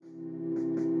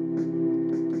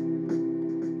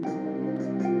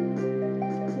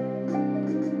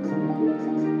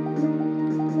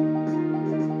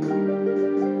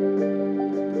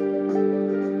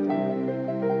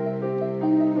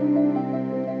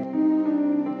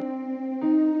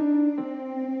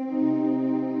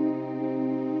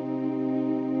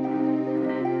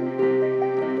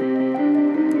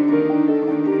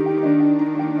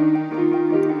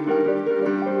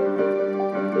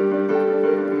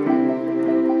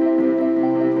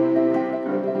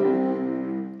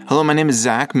Hello, my name is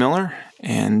Zach Miller,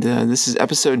 and this is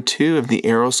episode 2 of the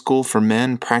Aero School for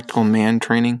Men Practical Man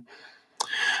Training.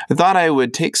 I thought I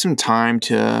would take some time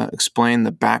to explain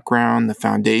the background, the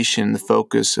foundation, the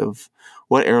focus of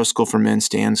what Aero School for Men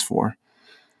stands for.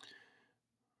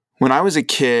 When I was a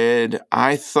kid,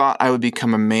 I thought I would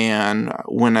become a man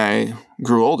when I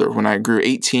grew older, when I grew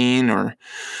 18 or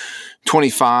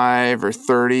 25 or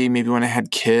 30, maybe when I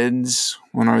had kids,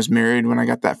 when I was married, when I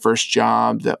got that first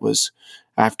job that was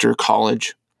after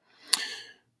college.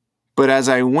 But as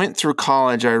I went through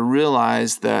college, I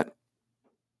realized that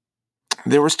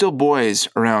there were still boys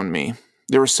around me.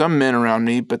 There were some men around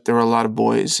me, but there were a lot of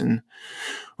boys. And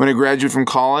when I graduated from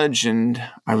college and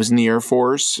I was in the Air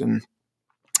Force and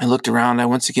I looked around, I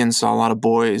once again saw a lot of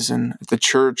boys. And at the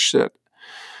church that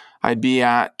I'd be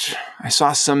at, I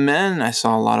saw some men, I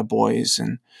saw a lot of boys.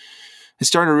 And I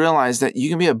started to realize that you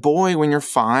can be a boy when you're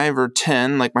 5 or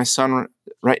 10, like my son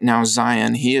right now,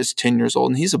 Zion. He is 10 years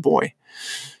old and he's a boy.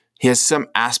 He has some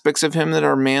aspects of him that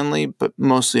are manly, but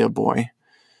mostly a boy.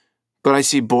 But I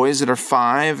see boys that are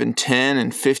 5 and 10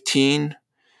 and 15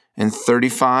 and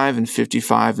 35 and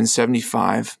 55 and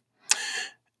 75.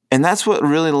 And that's what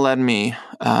really led me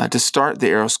to start the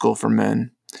Aero School for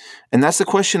Men. And that's the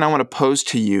question I want to pose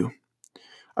to you.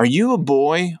 Are you a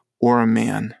boy or a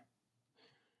man?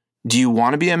 Do you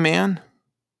want to be a man?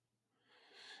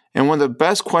 And one of the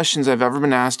best questions I've ever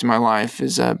been asked in my life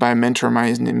is by a mentor of mine.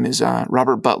 His name is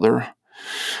Robert Butler,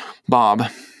 Bob.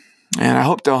 And I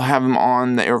hope they'll have him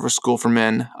on the Aero School for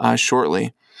Men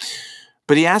shortly.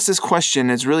 But he asked this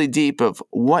question, it's really deep, of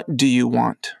what do you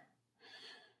want?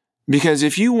 Because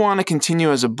if you want to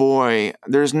continue as a boy,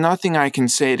 there's nothing I can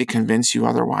say to convince you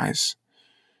otherwise.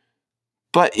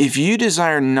 But if you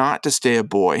desire not to stay a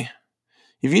boy,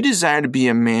 if you desire to be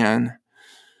a man,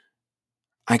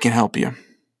 I can help you.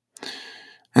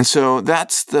 And so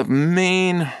that's the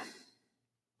main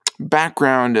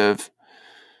background of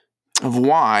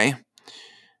why.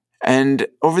 And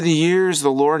over the years,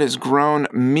 the Lord has grown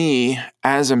me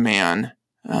as a man.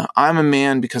 I'm a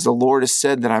man because the Lord has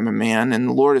said that I'm a man, and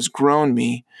the Lord has grown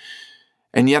me.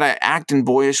 And yet I act in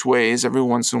boyish ways every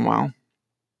once in a while.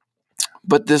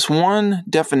 But this one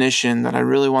definition that I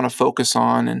really want to focus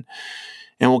on, and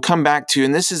we'll come back to,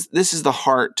 and this is the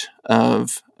heart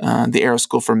of the Aero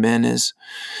School for Men, is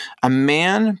a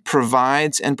man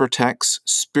provides and protects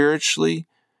spiritually,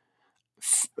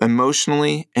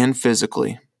 emotionally, and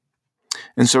physically.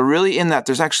 And so really in that,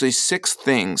 there's actually 6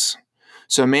 things.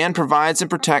 So a man provides and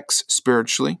protects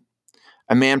spiritually,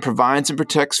 a man provides and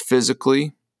protects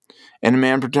physically, and a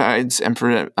man provides and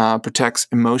protects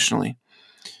emotionally.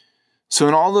 So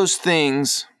in all those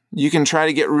things, you can try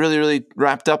to get really, really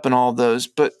wrapped up in all of those,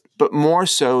 but more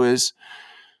so is,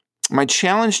 my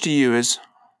challenge to you is,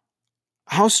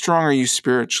 how strong are you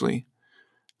spiritually?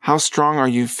 How strong are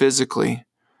you physically?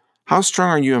 How strong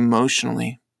are you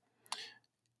emotionally?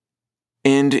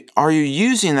 And are you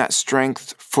using that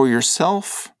strength for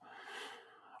yourself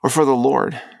or for the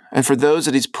Lord and for those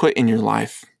that He's put in your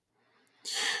life?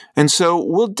 And so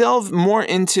we'll delve more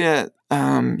into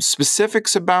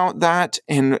specifics about that.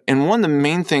 And one of the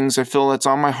main things I feel that's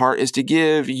on my heart is to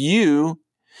give you,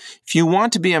 if you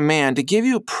want to be a man, to give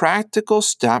you practical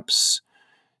steps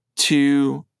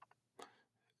to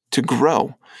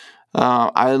grow.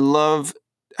 I love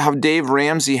how Dave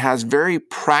Ramsey has very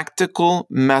practical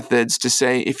methods to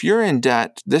say, if you're in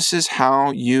debt, this is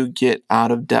how you get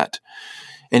out of debt.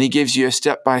 And he gives you a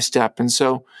step-by-step. And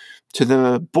so to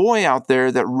the boy out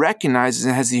there that recognizes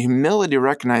and has the humility to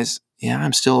recognize, yeah,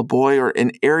 I'm still a boy, or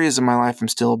in areas of my life, I'm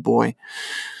still a boy,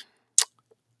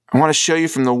 I want to show you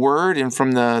from the Word and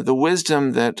from the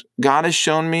wisdom that God has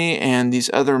shown me and these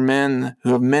other men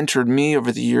who have mentored me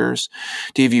over the years,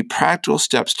 to give you practical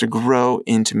steps to grow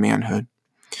into manhood.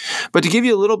 But to give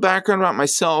you a little background about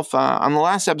myself, on the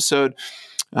last episode,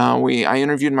 I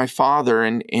interviewed my father,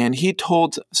 and he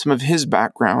told some of his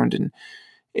background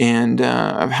and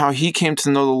of how he came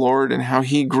to know the Lord and how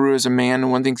he grew as a man.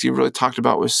 And one of the things he really talked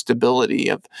about was stability,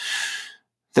 of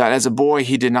that as a boy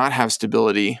he did not have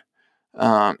stability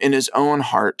in his own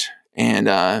heart.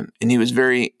 And he was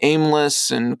very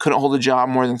aimless and couldn't hold a job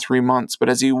more than 3 months. But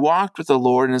as he walked with the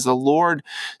Lord, and as the Lord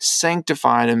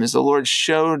sanctified him, as the Lord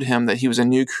showed him that he was a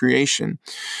new creation,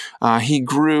 he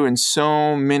grew in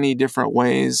so many different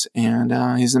ways. And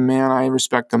he's the man I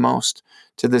respect the most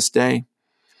to this day.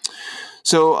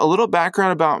 So a little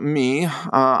background about me.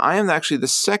 I am actually the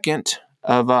second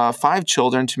of 5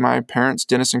 children to my parents,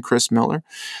 Dennis and Chris Miller.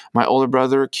 My older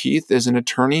brother, Keith, is an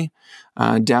attorney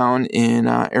down in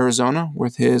Arizona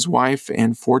with his wife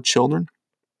and 4 children.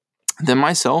 Then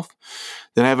myself.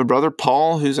 Then I have a brother,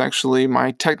 Paul, who's actually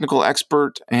my technical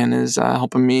expert and is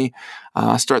helping me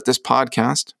start this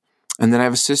podcast. And then I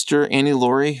have a sister, Annie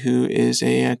Laurie, who is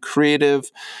a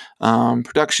creative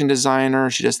production designer.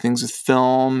 She does things with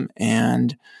film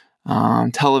and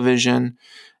television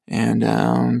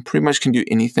and pretty much can do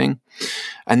anything.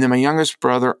 And then my youngest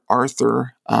brother,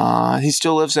 Arthur, he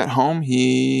still lives at home.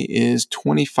 He is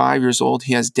 25 years old.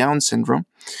 He has Down syndrome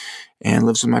and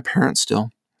lives with my parents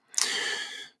still.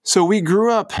 So we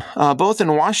grew up both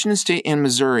in Washington State and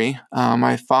Missouri.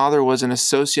 My father was an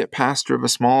associate pastor of a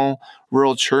small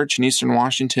rural church in eastern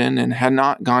Washington and had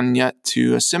not gone yet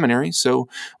to a seminary. So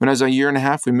when I was a year and a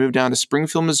half, we moved down to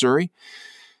Springfield, Missouri.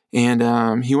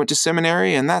 And he went to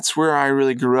seminary, and that's where I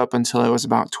really grew up until I was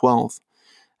about 12.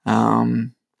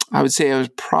 I would say I was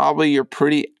probably a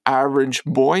pretty average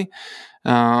boy.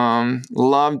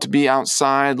 Loved to be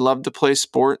outside, loved to play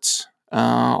sports.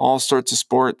 All sorts of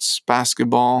sports,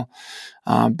 basketball,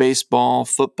 baseball,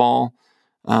 football.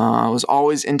 I was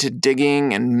always into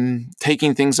digging and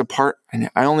taking things apart. And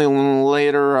I only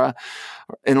later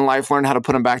in life learned how to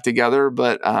put them back together,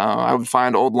 but I would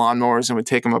find old lawnmowers and would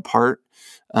take them apart.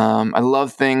 I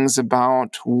love things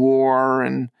about war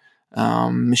and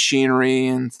machinery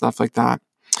and stuff like that.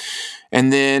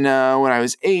 And then when I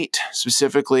was 8,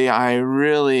 specifically, I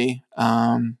really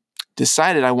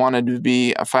decided I wanted to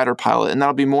be a fighter pilot. And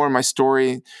that'll be more of my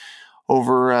story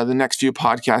over the next few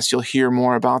podcasts. You'll hear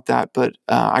more about that. But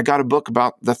I got a book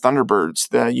about the Thunderbirds,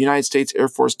 the United States Air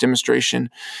Force Demonstration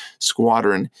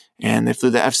Squadron. And they flew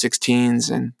the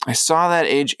F-16s. And I saw that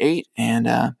age 8. And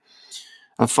a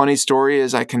funny story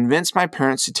is I convinced my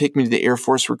parents to take me to the Air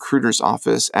Force recruiter's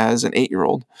office as an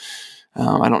 8-year-old.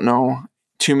 I don't know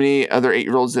too many other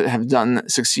 8-year-olds that have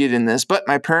succeeded in this, but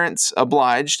my parents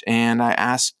obliged, and I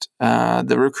asked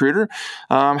the recruiter,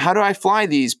 how do I fly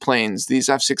these planes, these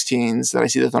F-16s that I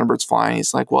see the Thunderbirds flying?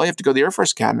 He's like, well, you have to go to the Air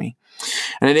Force Academy.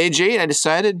 And at age 8, I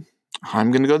decided I'm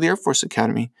going to go to the Air Force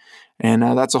Academy, and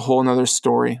that's a whole nother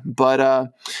story.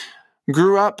 But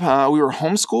grew up, we were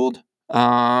homeschooled.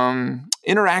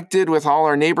 Interacted with all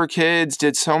our neighbor kids,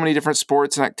 did so many different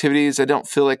sports and activities. I don't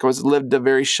feel like I lived a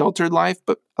very sheltered life,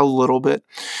 but a little bit.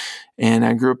 And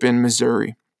I grew up in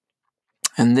Missouri.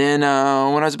 And then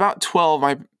when I was about 12,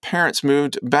 my parents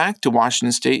moved back to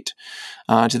Washington State,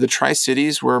 to the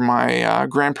Tri-Cities, where my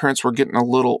grandparents were getting a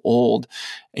little old.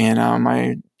 And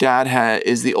my dad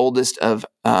is the oldest of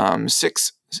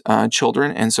 6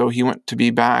 children, and so he went to be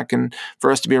back and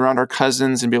for us to be around our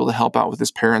cousins and be able to help out with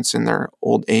his parents in their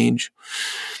old age.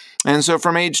 And so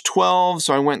from age 12,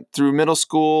 so I went through middle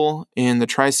school in the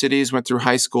Tri-Cities, went through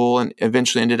high school, and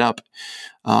eventually ended up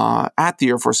at the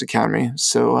Air Force Academy.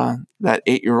 So that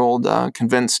 8-year-old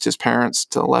convinced his parents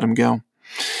to let him go.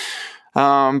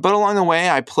 But along the way,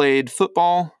 I played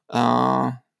football.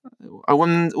 I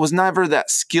was never that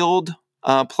skilled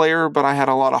player, but I had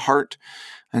a lot of heart.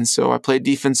 And so I played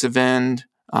defensive end.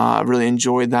 I really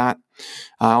enjoyed that.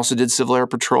 I also did Civil Air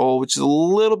Patrol, which is a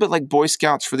little bit like Boy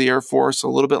Scouts for the Air Force, a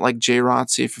little bit like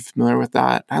JROTC, if you're familiar with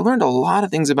that. I learned a lot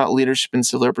of things about leadership in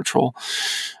Civil Air Patrol,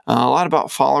 a lot about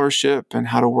followership and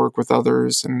how to work with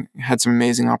others, and had some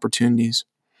amazing opportunities.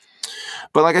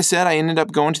 But like I said, I ended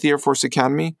up going to the Air Force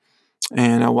Academy.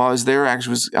 And while I was there, I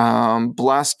actually was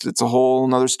blessed. It's a whole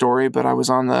nother story, but I was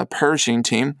on the parachuting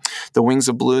team, the Wings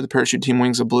of Blue, the parachute team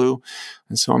Wings of Blue.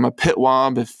 And so I'm a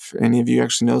PITWAB, if any of you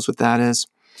actually knows what that is.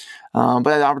 But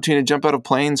I had the opportunity to jump out of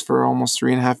planes for almost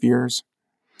 3.5 years.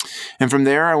 And from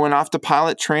there, I went off to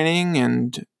pilot training,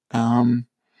 and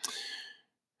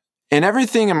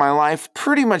everything in my life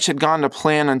pretty much had gone to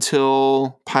plan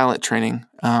until pilot training.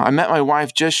 I met my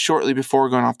wife just shortly before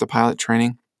going off to pilot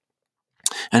training.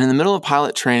 And in the middle of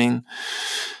pilot training,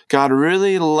 God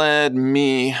really led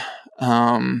me in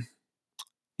an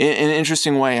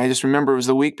interesting way. I just remember it was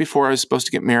the week before I was supposed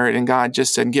to get married, and God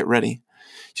just said, get ready.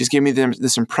 Just gave me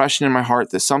this impression in my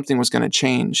heart that something was going to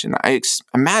change. And I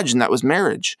imagined that was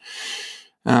marriage.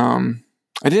 I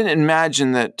didn't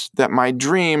imagine that my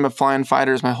dream of flying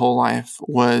fighters my whole life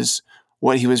was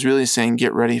what he was really saying,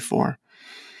 get ready for.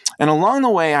 And along the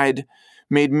way, I'd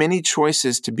made many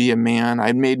choices to be a man.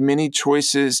 I'd made many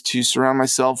choices to surround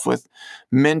myself with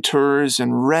mentors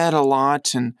and read a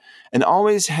lot and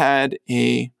always had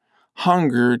a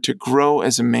hunger to grow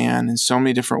as a man in so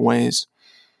many different ways.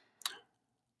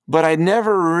 But I'd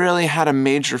never really had a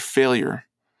major failure.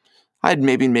 I'd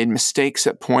maybe made mistakes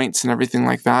at points and everything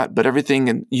like that, but everything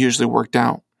had usually worked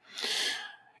out.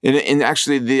 And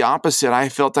actually the opposite, I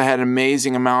felt I had an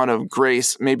amazing amount of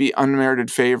grace, maybe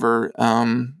unmerited favor.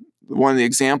 One of the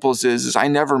examples is I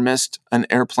never missed an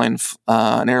airline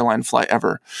flight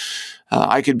ever.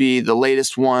 I could be the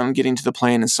latest one getting to the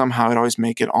plane, and somehow I'd always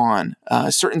make it on.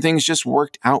 Certain things just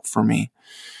worked out for me.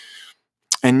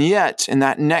 And yet, in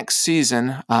that next season,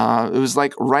 it was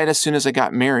like right as soon as I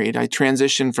got married, I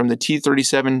transitioned from the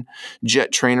T-37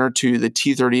 jet trainer to the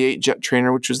T-38 jet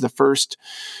trainer, which was the first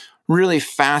really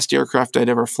fast aircraft I'd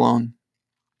ever flown.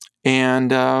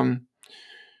 And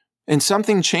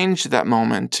something changed at that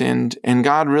moment, and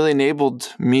God really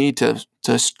enabled me to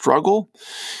struggle.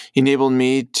 He enabled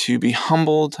me to be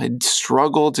humbled. I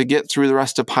struggled to get through the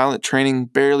rest of pilot training,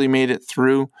 barely made it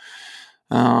through.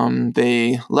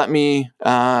 They let me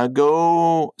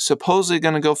supposedly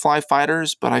going to go fly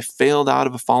fighters, but I failed out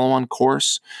of a follow-on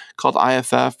course called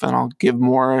IFF, and I'll give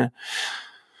more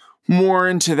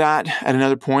into that at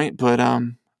another point. But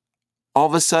all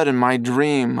of a sudden, my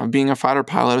dream of being a fighter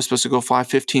pilot, I was supposed to go fly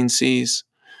 15Cs,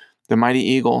 the Mighty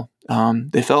Eagle.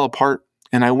 They fell apart,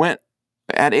 and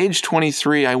at age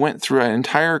 23, I went through an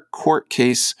entire court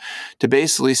case to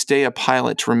basically stay a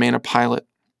pilot, to remain a pilot.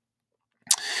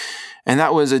 And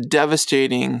that was a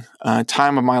devastating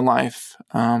time of my life.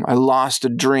 I lost a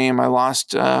dream. I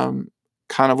lost kind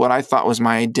of what I thought was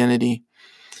my identity.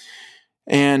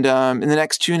 And in the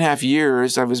next 2.5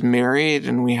 years, I was married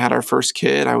and we had our first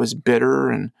kid. I was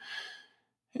bitter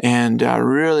and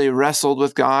really wrestled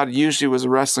with God. Usually was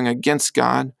wrestling against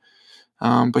God,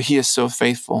 but He is so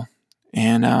faithful.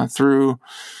 And through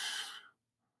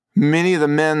many of the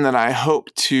men that I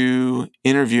hope to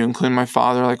interview, including my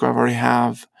father, like I already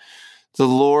have, the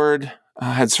Lord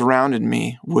had surrounded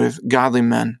me with godly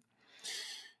men.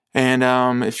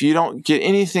 And if you don't get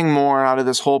anything more out of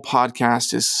this whole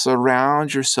podcast, is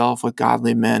surround yourself with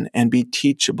godly men and be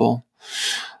teachable.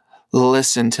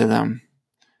 Listen to them.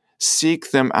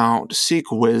 Seek them out. Seek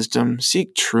wisdom.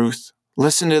 Seek truth.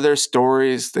 Listen to their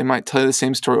stories. They might tell you the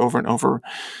same story over and over.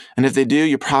 And if they do,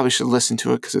 you probably should listen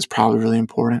to it because it's probably really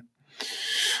important.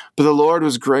 But the Lord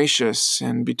was gracious,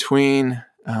 and between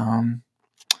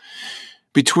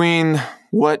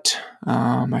what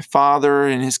my father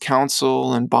and his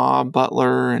counsel and Bob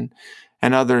Butler and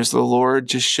others, the Lord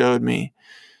just showed me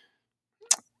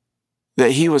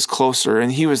that He was closer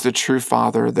and He was the true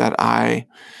Father that I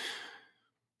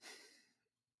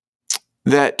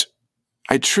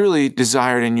truly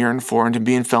desired and yearned for, and to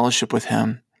be in fellowship with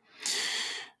Him.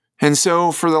 And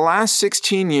so for the last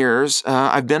 16 years,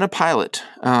 I've been a pilot,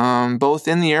 both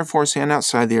in the Air Force and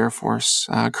outside the Air Force.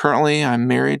 Currently, I'm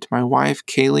married to my wife,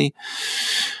 Kaylee.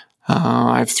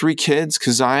 I have 3 kids.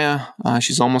 Keziah,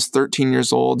 she's almost 13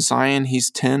 years old. Zion, he's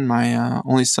 10, my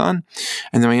only son.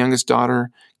 And then my youngest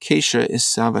daughter, Keisha, is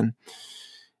 7.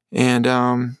 And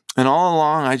all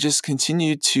along, I just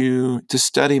continue to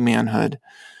study manhood,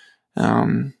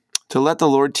 to let the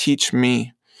Lord teach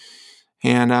me.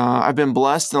 And I've been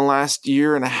blessed in the last 1.5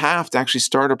 years to actually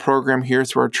start a program here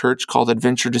through our church called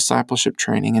Adventure Discipleship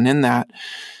Training. And in that,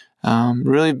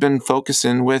 really been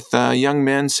focusing with young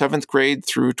men, 7th grade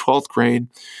through 12th grade,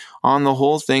 on the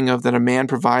whole thing of that a man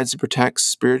provides and protects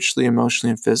spiritually, emotionally,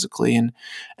 and physically,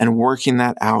 and working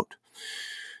that out.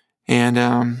 And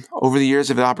over the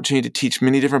years, I've had the opportunity to teach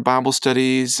many different Bible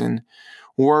studies and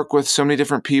work with so many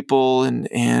different people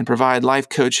and provide life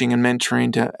coaching and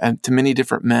mentoring to many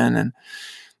different men.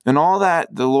 And all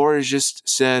that, the Lord has just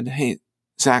said, hey,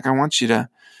 Zach, I want you to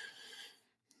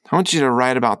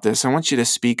write about this. I want you to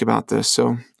speak about this.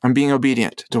 So I'm being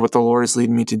obedient to what the Lord is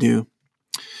leading me to do.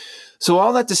 So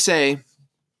all that to say,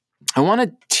 I want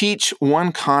to teach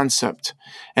one concept,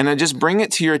 and I just bring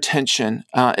it to your attention.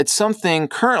 It's something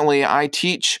currently I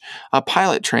teach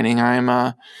pilot training.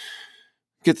 I'm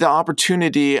get the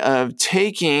opportunity of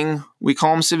taking, we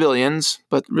call them civilians,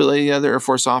 but really they're Air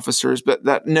Force officers, but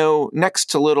that know next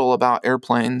to little about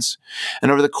airplanes. And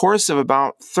over the course of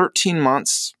about 13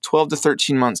 months, 12 to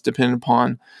 13 months, depending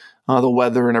upon the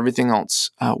weather and everything else,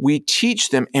 we teach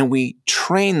them and we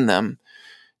train them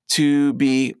to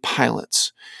be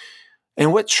pilots.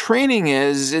 And what training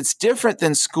is, it's different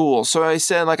than school. So I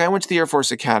said, I went to the Air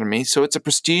Force Academy. So it's a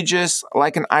prestigious,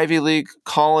 like an Ivy League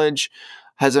college,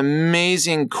 has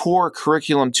amazing core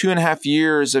curriculum, 2.5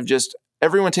 years of just,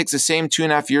 everyone takes the same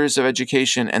 2.5 years of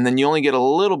education, and then you only get a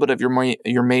little bit of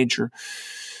your major.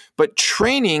 But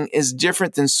training is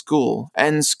different than school.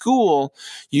 And in school,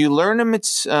 you learn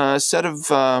a set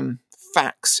of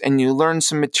facts, and you learn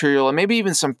some material and maybe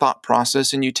even some thought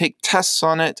process, and you take tests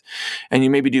on it, and you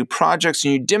maybe do projects,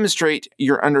 and you demonstrate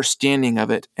your understanding of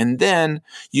it. And then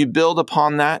you build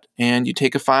upon that, and you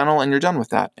take a final, and you're done with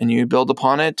that. And you build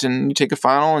upon it, and you take a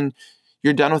final, and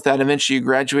you're done with that. Eventually you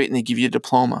graduate, and they give you a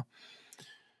diploma.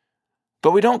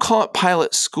 But we don't call it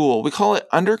pilot school. We call it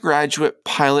undergraduate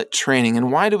pilot training.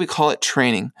 And why do we call it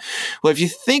training? Well, if you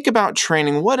think about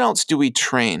training, what else do we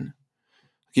train?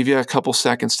 I'll give you a couple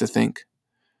seconds to think.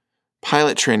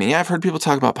 Pilot training. Yeah, I've heard people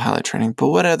talk about pilot training, but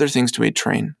what other things do we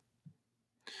train?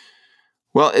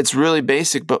 Well, it's really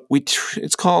basic, but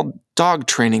it's called dog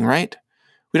training, right?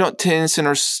 We don't tend to send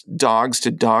our dogs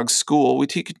to dog school. We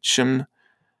teach them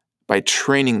by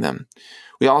training them.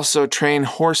 We also train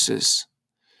horses.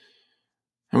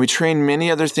 And we train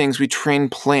many other things. We train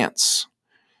plants.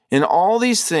 In all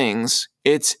these things,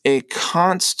 it's a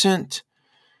constant,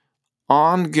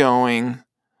 ongoing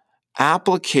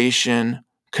application,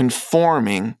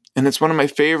 conforming. And it's one of my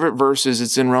favorite verses.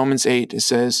 It's in Romans 8. It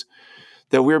says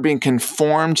that we're being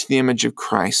conformed to the image of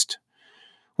Christ.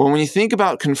 Well, when you think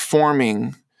about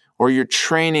conforming or you're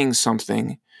training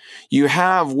something, you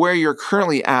have where you're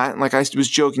currently at, like I was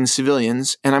joking,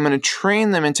 civilians, and I'm going to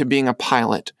train them into being a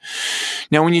pilot.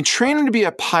 Now, when you train them to be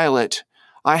a pilot,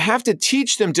 I have to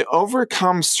teach them to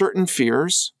overcome certain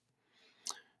fears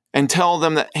and tell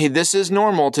them that, hey, this is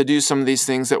normal to do some of these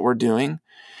things that we're doing.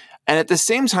 And at the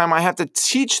same time, I have to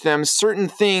teach them certain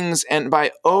things, and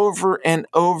by over and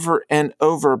over and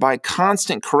over, by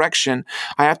constant correction,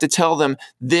 I have to tell them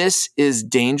this is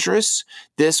dangerous,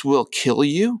 this will kill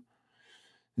you,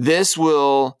 this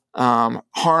will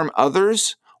harm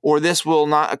others, or this will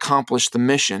not accomplish the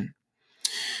mission.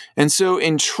 And so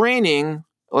in training,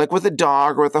 like with a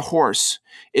dog or with a horse,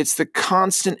 it's the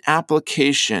constant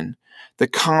application, the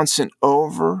constant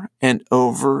over and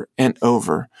over and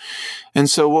over. And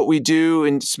so what we do,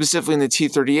 and specifically in the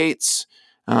T-38s,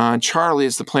 Charlie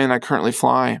is the plane I currently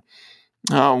fly.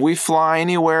 We fly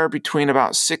anywhere between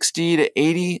about 60 to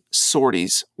 80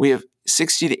 sorties. We have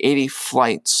 60 to 80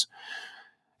 flights.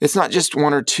 It's not just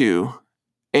one or two.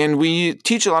 And we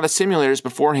teach a lot of simulators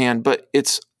beforehand, but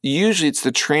usually it's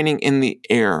the training in the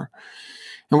air.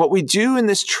 And what we do in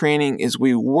this training is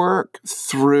we work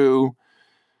through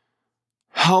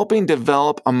helping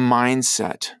develop a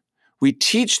mindset. We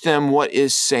teach them what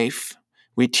is safe.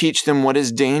 We teach them what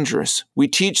is dangerous. We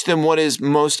teach them what is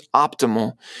most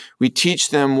optimal. We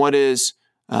teach them what is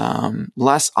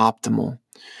less optimal.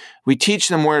 We teach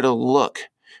them where to look.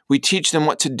 We teach them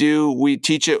what to do. We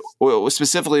teach it,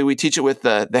 specifically, we teach it with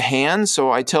the hands. So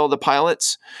I tell the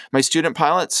pilots, my student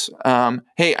pilots,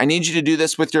 hey, I need you to do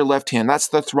this with your left hand. That's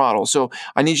the throttle. So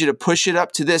I need you to push it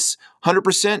up to this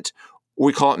 100%.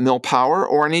 We call it mill power,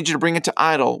 or I need you to bring it to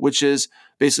idle, which is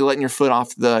basically letting your foot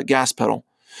off the gas pedal.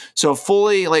 So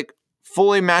fully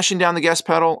mashing down the gas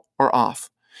pedal or off.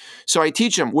 So I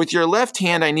teach them, with your left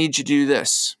hand, I need you to do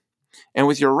this. And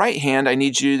with your right hand, I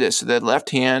need you to do this. So the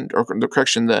left hand, or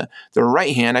the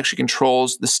right hand actually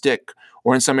controls the stick,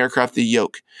 or in some aircraft, the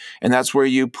yoke. And that's where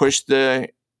you push the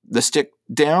stick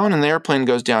down and the airplane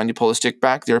goes down. You pull the stick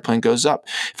back, the airplane goes up.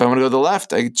 If I want to go to the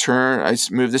left, I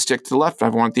move the stick to the left. If I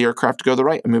want the aircraft to go to the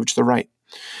right, I move it to the right.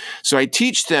 So I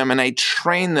teach them and I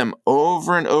train them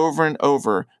over and over and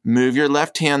over. Move your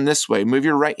left hand this way. Move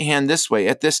your right hand this way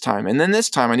at this time. And then this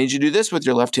time, I need you to do this with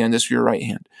your left hand, this with your right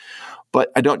hand.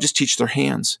 But I don't just teach their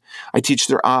hands. I teach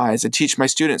their eyes. I teach my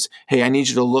students, hey, I need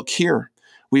you to look here.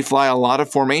 We fly a lot of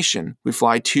formation. We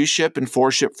fly 2-ship and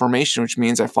 4-ship formation, which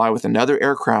means I fly with another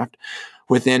aircraft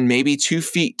within maybe 2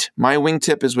 feet. My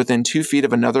wingtip is within 2 feet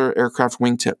of another aircraft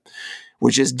wingtip,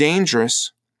 which is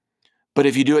dangerous. But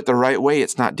if you do it the right way,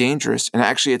 it's not dangerous. And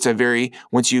actually,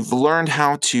 once you've learned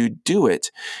how to do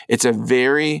it, it's a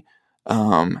very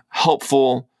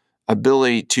helpful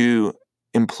ability to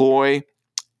employ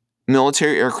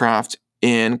military aircraft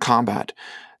in combat.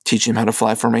 Teach them how to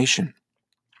fly formation.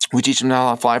 We teach them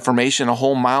how to fly formation a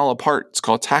whole mile apart. It's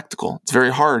called tactical. It's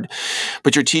very hard.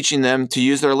 But you're teaching them to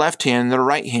use their left hand and their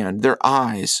right hand, their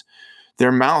eyes,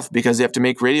 their mouth, because they have to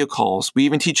make radio calls. We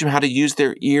even teach them how to use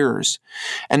their ears.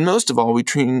 And most of all, we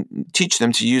teach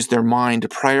them to use their mind, to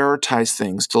prioritize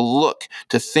things, to look,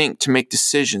 to think, to make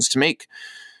decisions, to make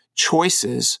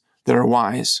choices that are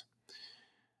wise.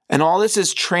 And all this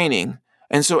is training.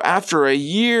 And so after a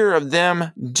year of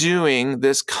them doing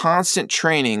this constant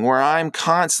training, where I'm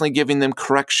constantly giving them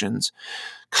corrections,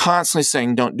 constantly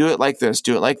saying, don't do it like this,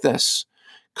 do it like this,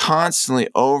 constantly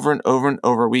over and over and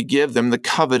over, we give them the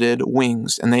coveted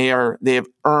wings, and they have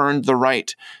earned the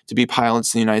right to be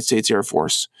pilots in the United States Air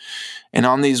Force. And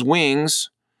on these wings,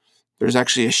 there's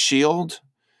actually a shield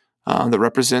that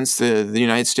represents the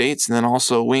United States, and then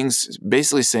also wings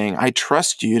basically saying, I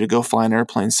trust you to go fly an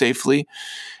airplane safely,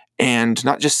 and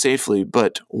not just safely,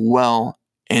 but well,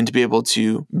 and to be able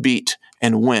to beat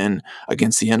and win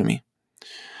against the enemy.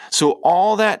 So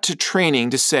all that to training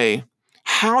to say,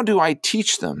 how do I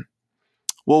teach them?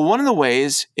 Well, one of the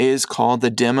ways is called the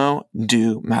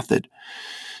demo-do method.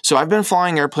 So I've been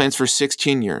flying airplanes for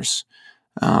 16 years.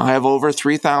 I have over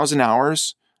 3,000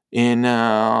 hours in,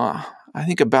 I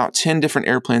think, about 10 different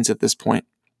airplanes at this point.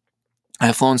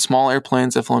 I've flown small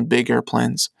airplanes. I've flown big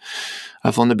airplanes.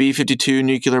 I've flown the B-52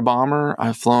 nuclear bomber.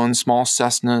 I've flown small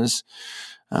Cessnas.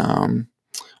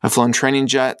 I've flown training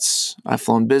jets. I've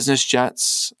flown business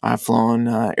jets. I've flown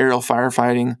aerial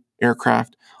firefighting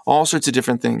aircraft, all sorts of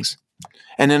different things.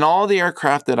 And in all the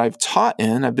aircraft that I've taught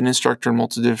in, I've been instructor in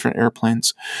multiple different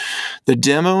airplanes. The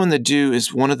demo and the do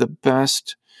is one of the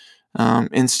best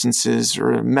instances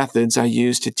or methods I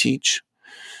use to teach.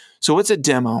 So what's a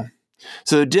demo?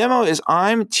 So the demo is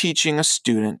I'm teaching a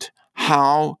student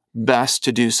how best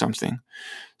to do something.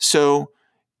 So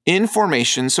in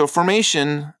formation,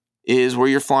 formation is where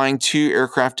you're flying two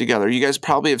aircraft together. You guys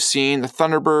probably have seen the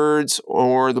Thunderbirds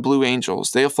or the Blue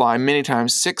Angels. They'll fly many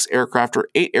times 6 aircraft or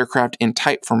 8 aircraft in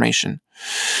tight formation.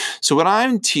 So what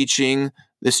I'm teaching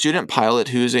the student pilot,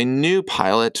 who's a new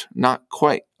pilot, not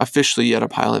quite officially yet a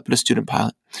pilot, but a student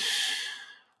pilot,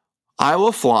 I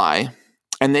will fly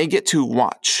and they get to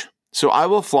watch. So I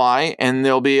will fly and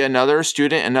there'll be another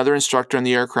student, another instructor in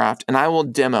the aircraft, and I will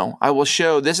demo. I will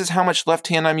show this is how much left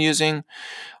hand I'm using,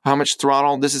 how much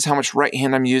throttle, this is how much right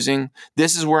hand I'm using,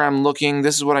 this is where I'm looking,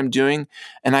 this is what I'm doing.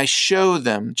 And I show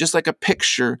them, just like a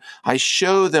picture, I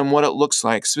show them what it looks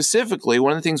like. Specifically,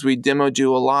 one of the things we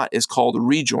do a lot is called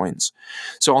rejoins.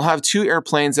 So I'll have 2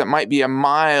 airplanes that might be a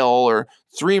mile or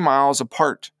 3 miles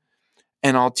apart.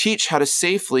 And I'll teach how to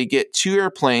safely get 2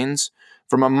 airplanes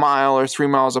from a mile or 3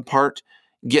 miles apart,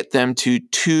 get them to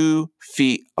 2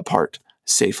 feet apart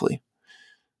safely.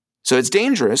 So it's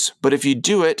dangerous, but if you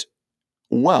do it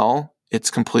well,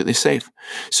 it's completely safe.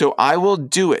 So I will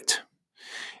do it.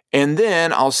 And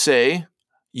then I'll say,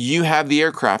 you have the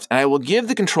aircraft, and I will give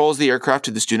the controls of the aircraft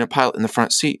to the student pilot in the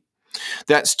front seat.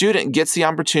 That student gets the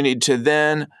opportunity to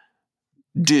then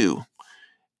do.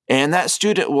 And that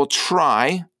student will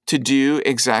try to do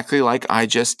exactly like I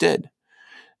just did.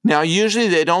 Now, usually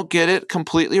they don't get it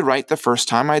completely right the first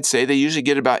time. I'd say they usually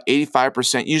get about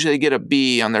 85%. Usually they get a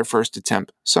B on their first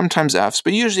attempt, sometimes Fs,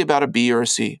 but usually about a B or a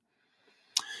C.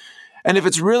 And if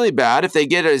it's really bad, if they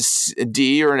get a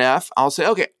D or an F, I'll say,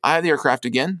 okay, I have the aircraft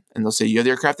again. And they'll say, you have the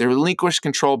aircraft. They relinquish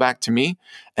control back to me,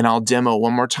 and I'll demo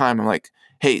one more time. I'm like,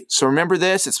 hey, so remember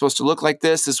this? It's supposed to look like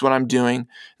this. This is what I'm doing. And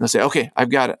they'll say, okay, I've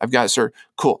got it, sir.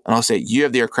 Cool. And I'll say, you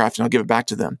have the aircraft, and I'll give it back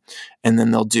to them. And then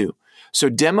they'll do. So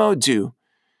demo, do.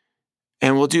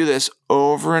 And we'll do this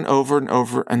over and over and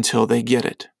over until they get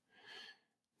it.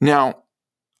 Now,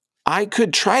 I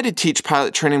could try to teach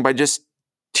pilot training by just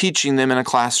teaching them in a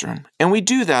classroom. And we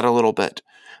do that a little bit.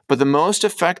 But the most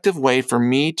effective way for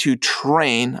me to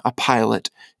train a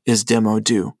pilot is demo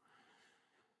do.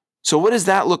 So what does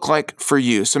that look like for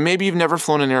you? So maybe you've never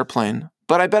flown an airplane,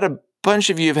 but I bet a bunch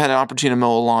of you have had an opportunity to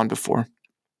mow a lawn before.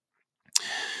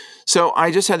 So I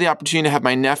just had the opportunity to have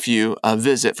my nephew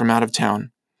visit from out of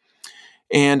town.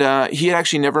 And he had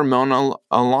actually never mown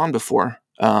a lawn before.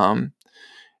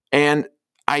 And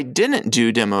I didn't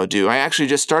do demo do. I actually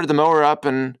just started the mower up,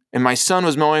 and my son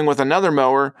was mowing with another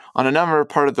mower on another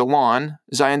part of the lawn.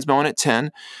 Zion's mowing at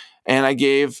 10. And I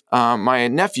gave my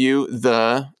nephew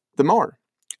the mower.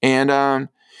 And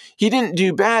he didn't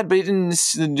do bad, but he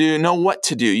didn't know what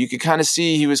to do. You could kind of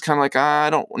see he was kind of like, I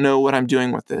don't know what I'm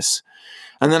doing with this.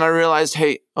 And then I realized,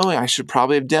 I should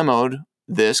probably have demoed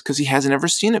this because he hasn't ever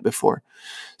seen it before.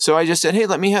 So I just said, hey,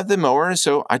 let me have the mower.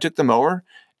 So I took the mower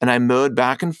and I mowed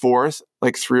back and forth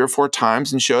like 3 or 4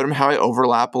 times and showed him how I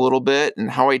overlap a little bit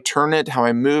and how I turn it, how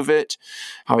I move it,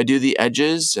 how I do the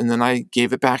edges. And then I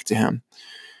gave it back to him.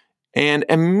 And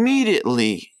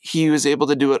immediately he was able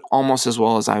to do it almost as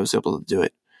well as I was able to do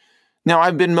it. Now,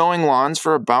 I've been mowing lawns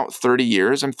for about 30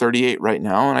 years. I'm 38 right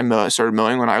now. And I started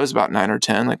mowing when I was about 9 or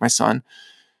 10, like my son.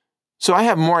 So I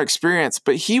have more experience,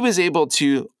 but he was able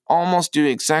to almost do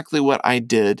exactly what I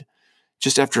did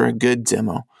just after a good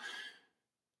demo.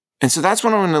 And so that's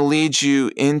what I'm going to lead you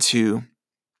into.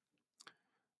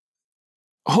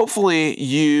 Hopefully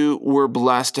you were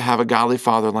blessed to have a godly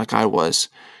father like I was,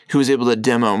 who was able to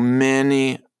demo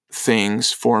many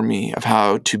things for me of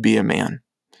how to be a man.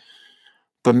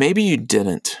 But maybe you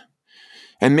didn't.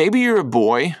 And maybe you're a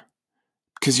boy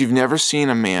because you've never seen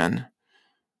a man,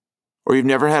 or you've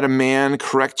never had a man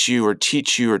correct you or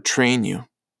teach you or train you.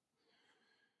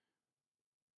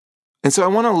 And so I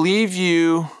want to leave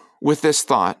you with this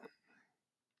thought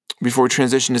before we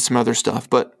transition to some other stuff.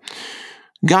 But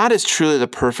God is truly the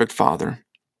perfect father.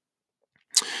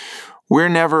 We're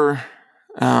never,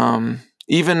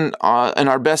 even in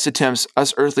our best attempts,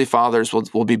 us earthly fathers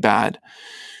will be bad.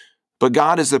 but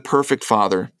God is the perfect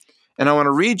Father. And I want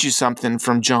to read you something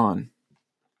from John.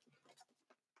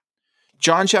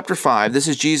 John chapter 5, this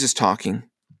is Jesus talking.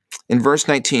 In verse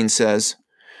 19 says,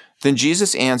 "Then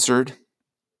Jesus answered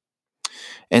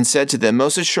and said to them,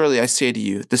 Most assuredly I say to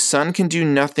you, the Son can do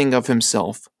nothing of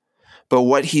himself, but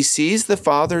what he sees the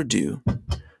Father do.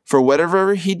 For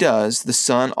whatever he does, the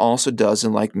Son also does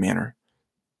in like manner.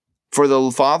 For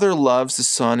the Father loves the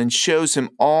Son and shows him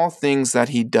all things that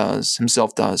he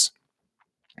himself does.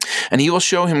 And he will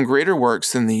show him greater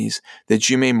works than these, that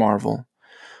you may marvel.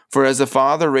 For as the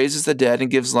Father raises the dead and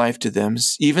gives life to them,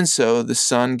 even so the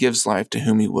Son gives life to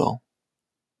whom he will."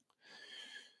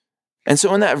 And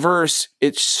so in that verse,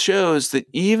 it shows that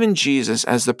even Jesus,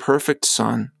 as the perfect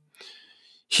Son,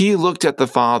 he looked at the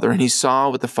Father and he saw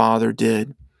what the Father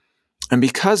did. And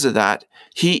because of that,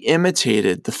 he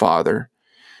imitated the Father.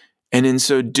 And in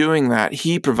so doing that,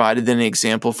 he provided an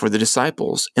example for the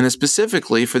disciples, and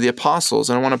specifically for the apostles.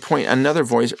 And I want to point another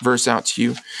verse out to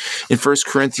you in 1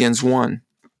 Corinthians 1.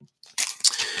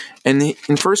 And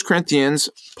in 1 Corinthians,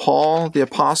 Paul, the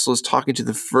apostle, is talking to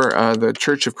the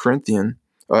church of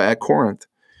at Corinth.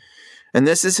 And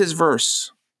this is his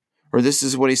verse, or this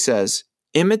is what he says: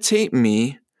 "Imitate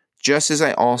me, just as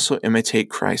I also imitate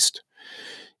Christ."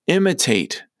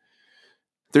 Imitate.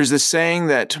 There's this saying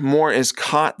that more is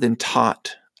caught than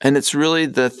taught. And it's really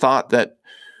the thought that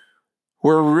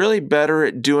we're really better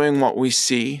at doing what we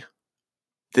see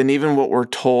than even what we're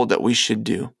told that we should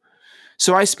do.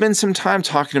 So I spend some time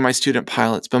talking to my student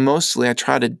pilots, but mostly I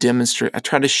try to demonstrate, I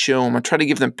try to show them, I try to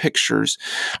give them pictures,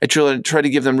 I try to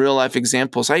give them real life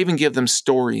examples, I even give them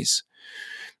stories.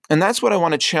 And that's what I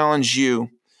want to challenge you.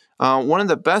 One of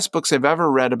the best books I've ever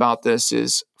read about this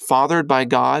is Fathered by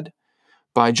God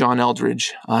by John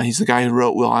Eldredge. He's the guy who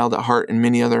wrote Wild at Heart and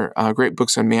many other great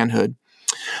books on manhood.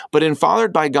 But in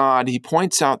Fathered by God, he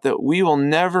points out that we will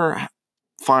never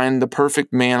find the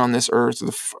perfect man on this earth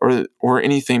or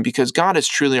anything, because God is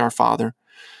truly our Father.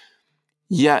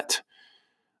 Yet,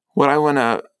 what I want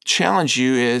to challenge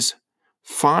you is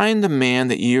find the man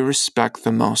that you respect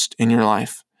the most in your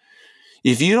life.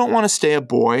 If you don't want to stay a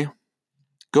boy,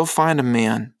 go find a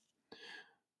man.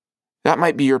 That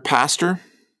might be your pastor.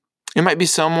 It might be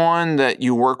someone that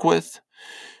you work with.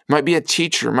 It might be a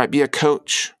teacher. It might be a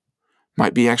coach. It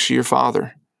might be actually your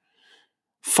father.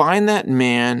 Find that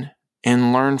man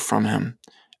and learn from him.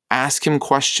 Ask him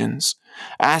questions.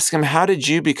 Ask him, how did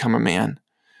you become a man?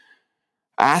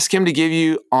 Ask him to give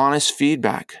you honest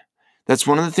feedback. That's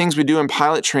one of the things we do in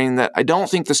pilot training that I don't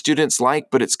think the students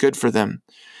like, but it's good for them.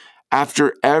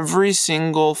 After every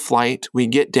single flight, we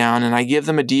get down and I give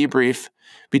them a debrief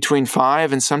between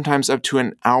 5 and sometimes up to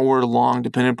an hour long,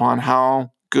 depending upon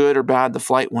how good or bad the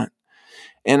flight went.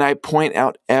 And I point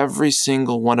out every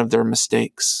single one of their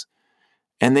mistakes.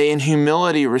 And they, in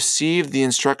humility, receive the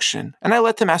instruction. And I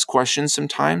let them ask questions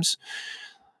sometimes.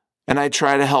 And I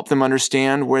try to help them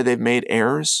understand where they've made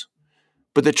errors.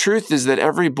 But the truth is that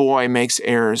every boy makes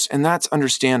errors, and that's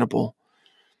understandable.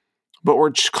 But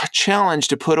we're challenged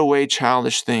to put away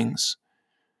childish things.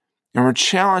 And we're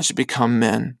challenged to become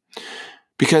men.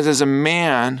 Because as a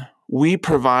man, we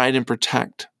provide and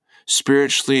protect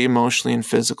spiritually, emotionally, and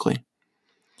physically.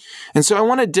 And so I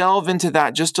want to delve into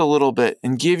that just a little bit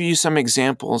and give you some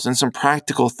examples and some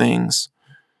practical things.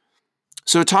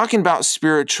 So talking about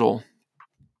spiritual,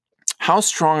 how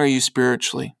strong are you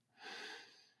spiritually?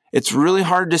 It's really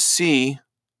hard to see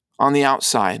on the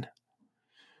outside.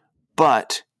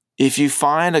 But if you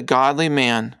find a godly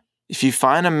man, if you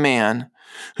find a man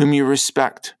whom you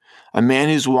respect, a man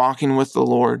who's walking with the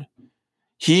Lord,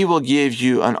 he will give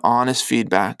you an honest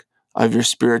feedback of your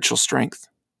spiritual strength.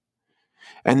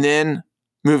 And then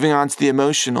moving on to the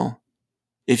emotional,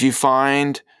 if you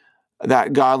find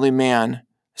that godly man,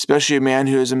 especially a man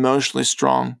who is emotionally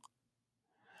strong,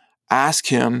 ask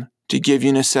him to give you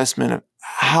an assessment of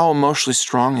how emotionally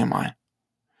strong am I?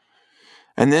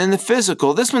 And then the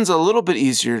physical, this one's a little bit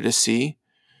easier to see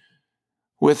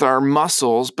with our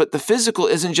muscles, but the physical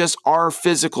isn't just our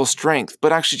physical strength,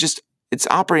 but actually just it's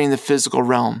operating in the physical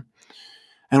realm.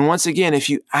 And once again, if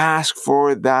you ask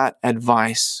for that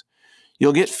advice,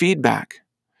 you'll get feedback.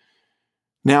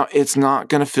 Now, it's not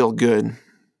going to feel good,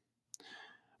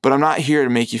 but I'm not here to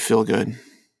make you feel good.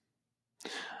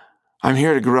 I'm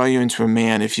here to grow you into a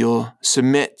man if you'll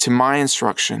submit to my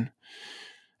instruction.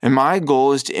 And my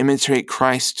goal is to imitate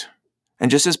Christ. And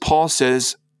just as Paul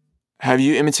says, have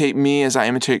you imitate me as I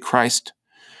imitate Christ?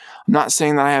 I'm not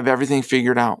saying that I have everything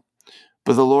figured out,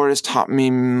 but the Lord has taught me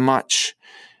much.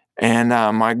 And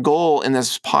my goal in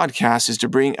this podcast is to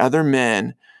bring other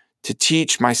men to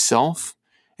teach myself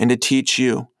and to teach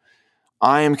you.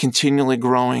 I am continually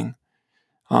growing.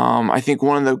 I think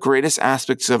one of the greatest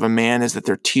aspects of a man is that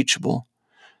they're teachable.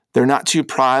 They're not too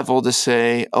prideful to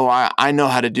say, oh, I know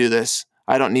how to do this.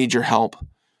 I don't need your help.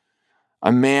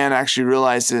 A man actually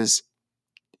realizes,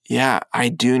 yeah, I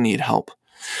do need help.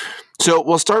 So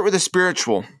we'll start with the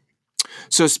spiritual.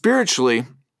 So spiritually,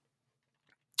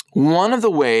 one of the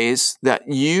ways that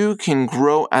you can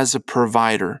grow as a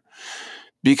provider,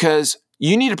 because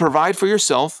you need to provide for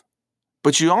yourself,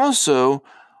 but you also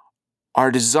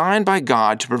are designed by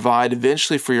God to provide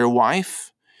eventually for your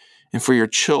wife and for your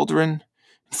children,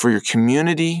 for your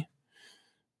community,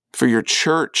 for your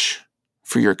church,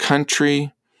 for your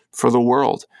country, for the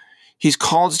world. He's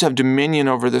called us to have dominion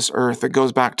over this earth. That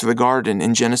goes back to the garden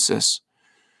in Genesis.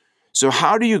 So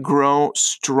how do you grow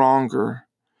stronger?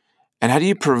 And how do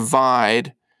you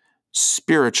provide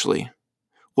spiritually?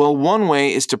 Well, one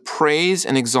way is to praise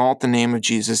and exalt the name of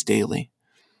Jesus daily.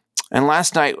 And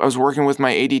last night I was working with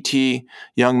my ADT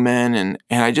young men, and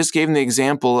I just gave them the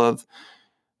example of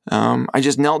I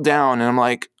just knelt down and I'm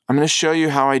like, I'm going to show you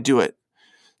how I do it.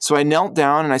 So I knelt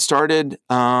down and I started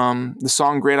the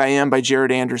song Great I Am by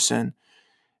Jared Anderson.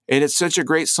 And it's such a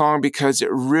great song because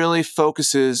it really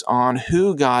focuses on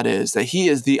who God is, that He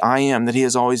is the I Am, that He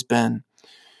has always been.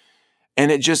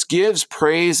 And it just gives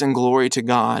praise and glory to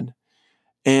God.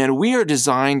 And we are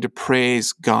designed to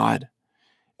praise God.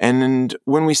 And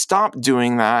when we stop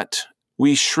doing that,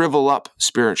 we shrivel up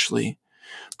spiritually.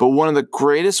 But one of the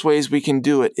greatest ways we can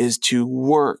do it is to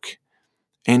work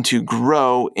and to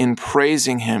grow in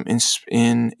praising Him,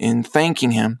 in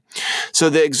thanking Him. So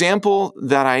the example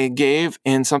that I gave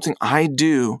in something I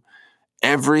do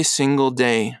every single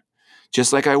day,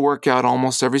 just like I work out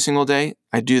almost every single day,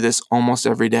 I do this almost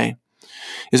every day,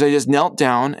 is I just knelt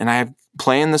down and I'm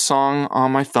playing the song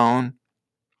on my phone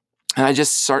and I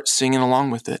just start singing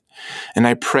along with it. And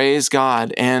I praise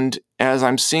God. And as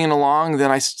I'm singing along,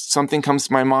 then something comes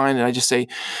to my mind and I just say,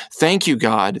 thank you,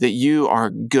 God, that you are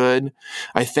good.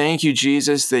 I thank you,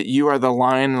 Jesus, that you are the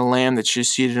Lion and the Lamb that you're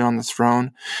seated on the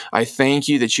throne. I thank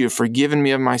you that you have forgiven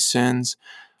me of my sins.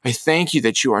 I thank you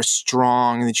that you are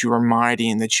strong and that you are mighty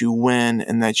and that you win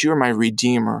and that you are my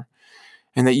Redeemer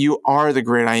and that you are the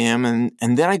great I am.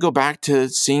 And then I go back to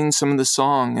singing some of the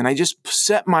song and I just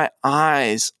set my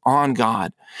eyes on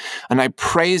God and I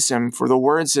praise Him, for the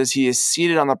word says He is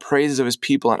seated on the praises of His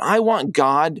people. And I want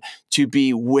God to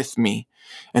be with me.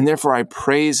 And therefore I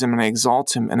praise Him and I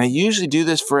exalt Him. And I usually do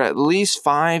this for at least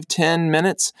 5-10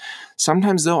 minutes.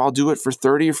 Sometimes though, I'll do it for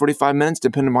 30 or 45 minutes,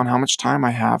 depending on how much time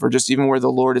I have or just even where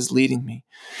the Lord is leading me.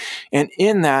 And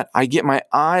in that, I get my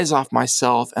eyes off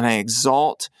myself and I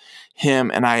exalt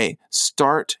Him and I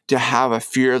start to have a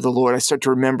fear of the Lord. I start to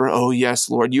remember, oh yes,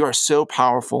 Lord, you are so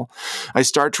powerful. I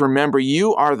start to remember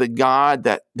you are the God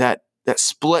that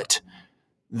split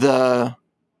the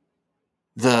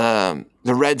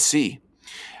Red Sea.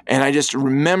 And I just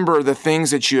remember the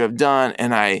things that you have done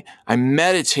and I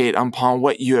meditate upon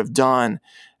what you have done.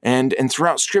 And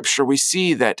throughout Scripture, we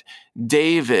see that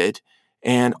David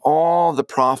and all the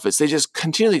prophets, they just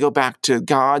continually go back to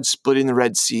God splitting the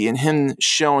Red Sea and Him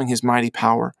showing His mighty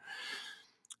power.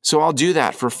 So I'll do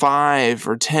that for 5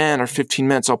 or 10 or 15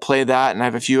 minutes. I'll play that, and I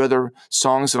have a few other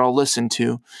songs that I'll listen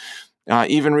to.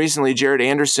 Even recently, Jared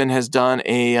Anderson has done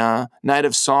a night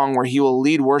of song where he will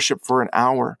lead worship for an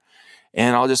hour.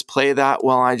 And I'll just play that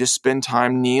while I just spend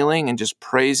time kneeling and just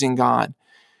praising God.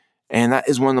 And that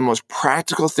is one of the most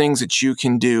practical things that you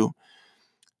can do.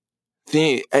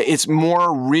 It's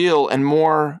more real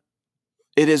and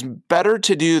it is better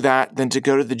to do that than to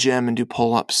go to the gym and do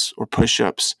pull-ups or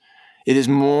push-ups. It is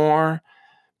more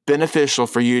beneficial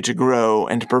for you to grow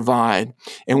and to provide.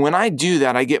 And when I do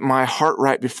that, I get my heart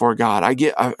right before God.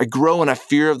 I grow in a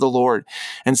fear of the Lord.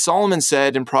 And Solomon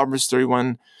said in Proverbs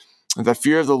 31, the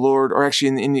fear of the Lord, or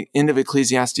actually in the end of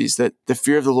Ecclesiastes, that the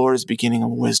fear of the Lord is the beginning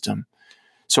of wisdom.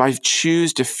 So I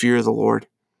choose to fear the Lord.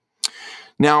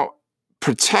 Now,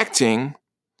 protecting,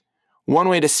 one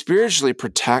way to spiritually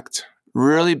protect,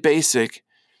 really basic,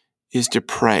 is to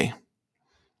pray.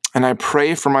 And I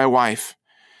pray for my wife.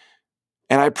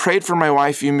 And I prayed for my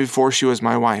wife even before she was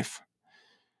my wife.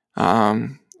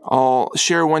 I'll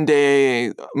share one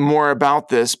day more about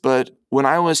this, but when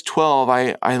I was 12,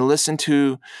 I listened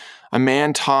to a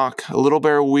man talk. Little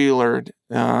Bear Wheeler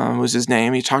was his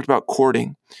name. He talked about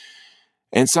courting.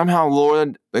 And somehow,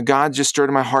 Lord, God just stirred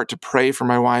in my heart to pray for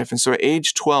my wife. And so at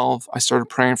age 12, I started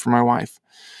praying for my wife.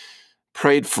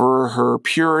 Prayed for her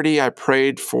purity. I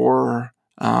prayed for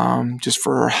just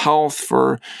for her health,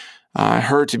 for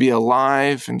her to be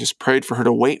alive, and just prayed for her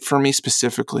to wait for me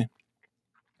specifically.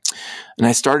 And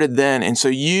I started then. And so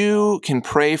you can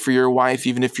pray for your wife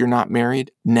even if you're not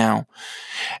married now.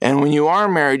 And when you are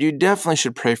married, you definitely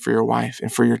should pray for your wife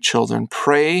and for your children.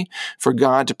 Pray for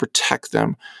God to protect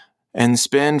them. And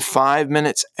spend 5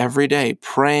 minutes every day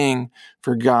praying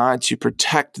for God to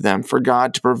protect them, for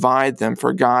God to provide them,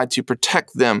 for God to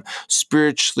protect them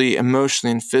spiritually,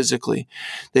 emotionally, and physically,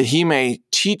 that He may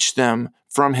teach them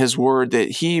from His Word,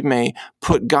 that He may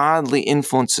put godly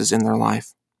influences in their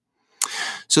life.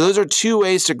 So those are two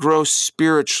ways to grow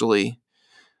spiritually,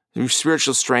 through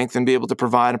spiritual strength, and be able to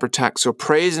provide and protect. So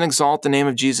praise and exalt the name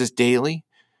of Jesus daily,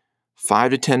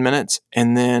 5 to 10 minutes,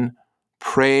 and then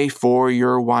pray for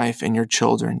your wife and your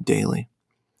children daily.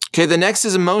 Okay, the next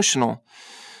is emotional.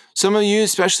 Some of you,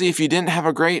 especially if you didn't have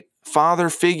a great father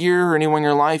figure or anyone in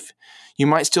your life, you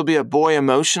might still be a boy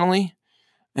emotionally.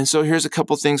 And so here's a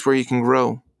couple things where you can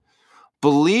grow.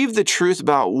 Believe the truth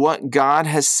about what God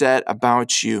has said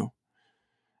about you.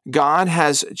 God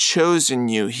has chosen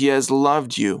you. He has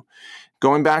loved you.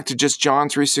 Going back to just John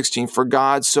 3:16, for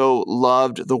God so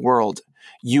loved the world.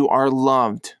 You are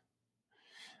loved.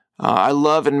 I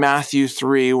love in Matthew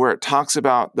 3 where it talks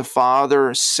about the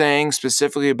Father saying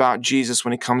specifically about Jesus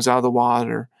when He comes out of the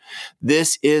water,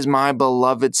 "This is my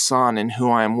beloved Son in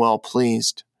whom I am well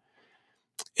pleased."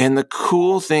 And the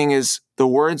cool thing is the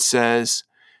Word says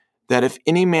that if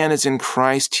any man is in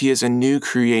Christ, he is a new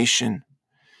creation.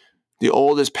 The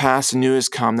old is past, the new has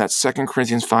come. That's 2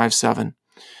 Corinthians 5:7.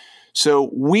 So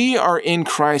we are in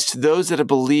Christ to those that have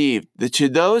believed. To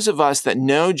those of us that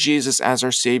know Jesus as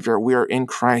our Savior, we are in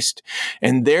Christ.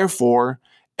 And therefore,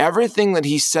 everything that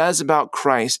He says about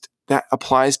Christ, that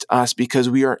applies to us because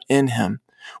we are in Him.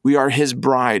 We are His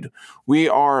bride. We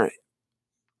are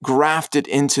grafted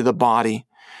into the body.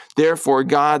 Therefore,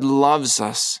 God loves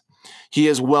us. He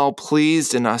is well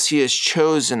pleased in us. He has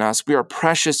chosen us. We are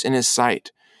precious in His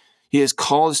sight. He has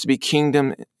called us to be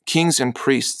kings and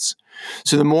priests.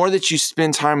 So the more that you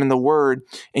spend time in the Word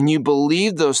and you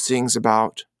believe those things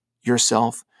about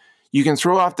yourself, you can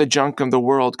throw off the junk of the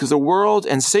world, because the world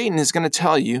and Satan is going to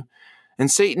tell you,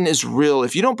 and Satan is real.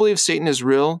 If you don't believe Satan is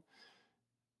real,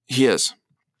 he is.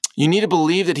 You need to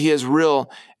believe that he is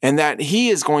real and that he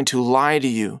is going to lie to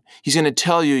you. He's going to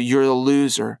tell you you're a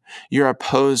loser, you're a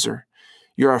poser,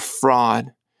 you're a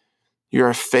fraud, you're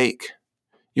a fake,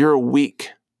 you're a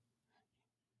weak,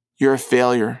 you're a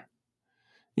failure.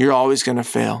 You're always going to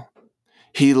fail.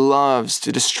 He loves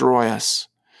to destroy us.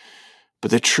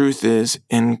 But the truth is,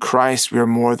 in Christ, we are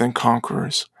more than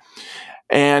conquerors.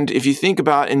 And if you think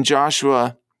about in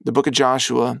Joshua, the book of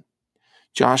Joshua,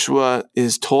 Joshua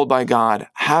is told by God,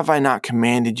 "Have I not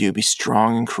commanded you, be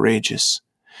strong and courageous?"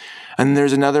 And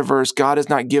there's another verse, God has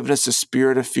not given us a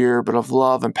spirit of fear, but of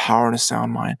love and power and a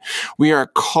sound mind. We are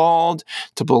called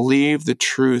to believe the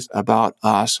truth about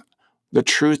us, the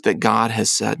truth that God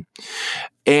has said.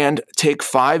 And take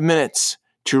 5 minutes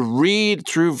to read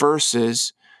through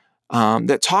verses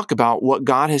that talk about what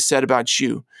God has said about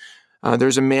you.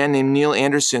 There's a man named Neil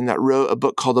Anderson that wrote a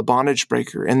book called The Bondage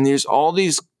Breaker. And there's all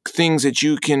these things that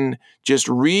you can just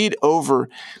read over.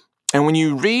 And when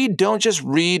you read, don't just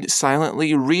read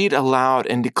silently, read aloud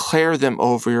and declare them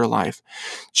over your life.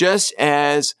 Just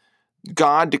as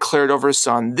God declared over His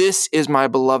Son, "This is my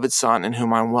beloved Son in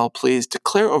whom I am well pleased."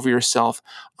 Declare over yourself,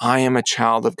 "I am a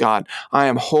child of God. I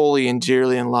am holy and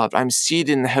dearly and loved. I'm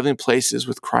seated in the heavenly places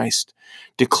with Christ."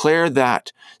 Declare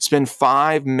that. Spend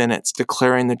 5 minutes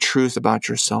declaring the truth about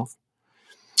yourself.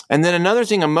 And then another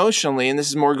thing emotionally, and this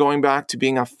is more going back to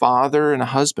being a father and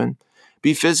a husband,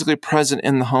 be physically present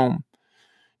in the home.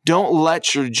 Don't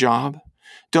let your job,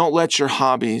 don't let your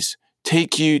hobbies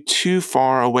take you too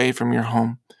far away from your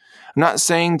home. I'm not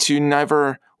saying to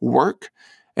never work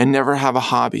and never have a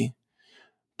hobby,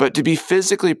 but to be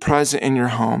physically present in your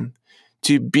home,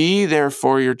 to be there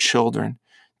for your children,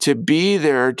 to be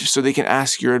there so they can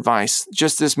ask your advice.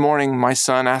 Just this morning, my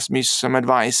son asked me some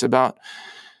advice about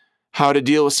how to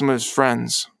deal with some of his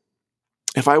friends.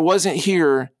 If I wasn't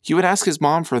here, he would ask his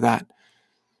mom for that.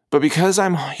 But because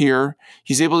I'm here,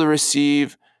 he's able to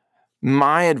receive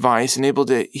my advice and able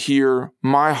to hear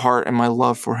my heart and my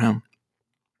love for him.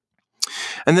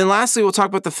 And then lastly, we'll talk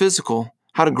about the physical,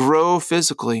 how to grow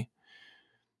physically.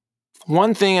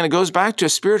 One thing, and it goes back to a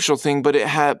spiritual thing, but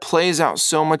it plays out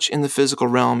so much in the physical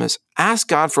realm, is ask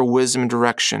God for wisdom and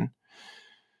direction.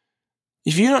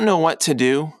 If you don't know what to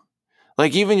do,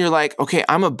 like even you're like, okay,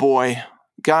 I'm a boy.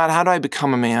 God, how do I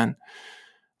become a man?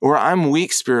 Or I'm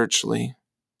weak spiritually.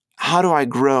 How do I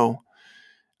grow?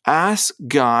 Ask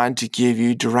God to give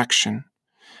you direction.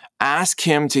 Ask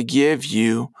Him to give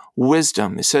you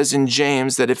wisdom. It says in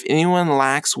James that if anyone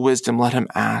lacks wisdom, let him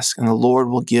ask, and the Lord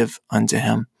will give unto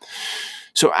him.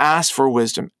 So ask for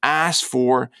wisdom, ask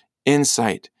for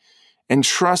insight, and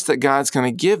trust that God's going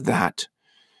to give that.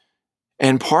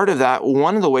 And part of that,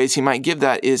 one of the ways he might give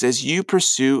that is as you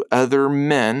pursue other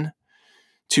men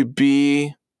to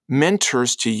be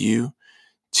mentors to you,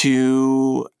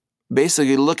 to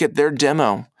basically look at their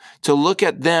demo, to look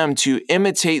at them, to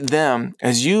imitate them.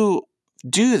 As you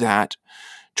do that,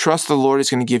 trust the Lord is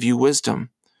going to give you wisdom.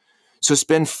 So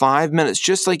spend 5 minutes,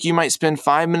 just like you might spend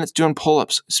 5 minutes doing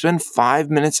pull-ups, spend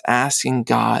 5 minutes asking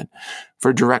God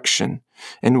for direction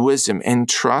and wisdom, and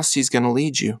trust he's going to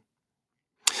lead you.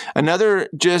 Another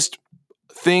just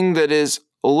thing that is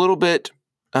a little bit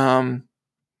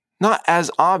not as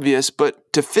obvious, but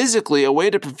a way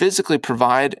to physically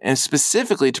provide and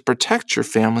specifically to protect your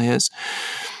family is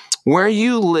where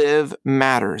you live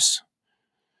matters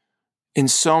in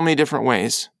so many different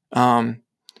ways.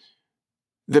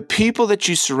 The people that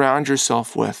you surround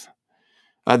yourself with,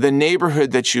 the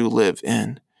neighborhood that you live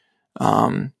in.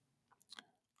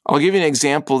 I'll give you an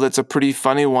example that's a pretty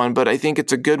funny one, but I think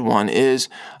it's a good one, is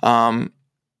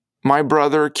my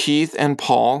brother Keith and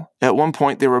Paul. At one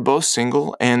point, they were both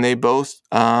single, and they both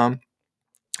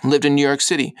lived in New York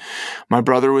City. My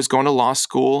brother was going to law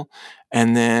school,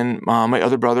 and then my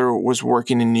other brother was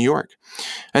working in New York.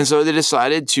 And so they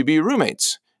decided to be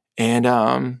roommates. And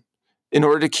in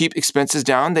order to keep expenses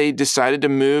down, they decided to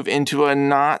move into a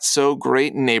not so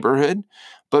great neighborhood.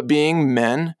 But being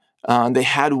men, they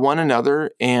had one another,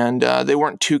 and they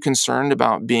weren't too concerned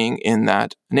about being in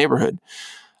that neighborhood.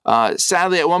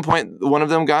 Sadly, at one point, one of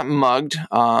them got mugged,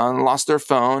 lost their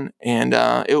phone, and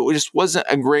it just wasn't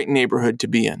a great neighborhood to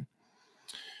be in.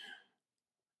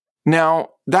 Now,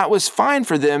 that was fine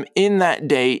for them in that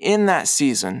day, in that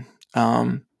season.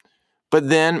 But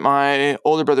then my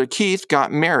older brother Keith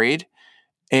got married,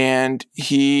 and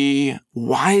he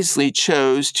wisely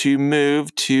chose to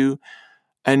move to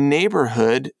a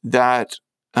neighborhood that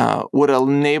would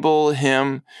enable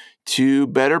him to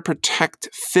better protect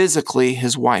physically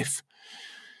his wife.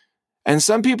 And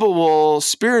some people will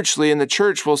spiritually in the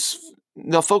church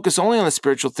they'll focus only on the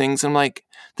spiritual things. And like,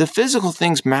 the physical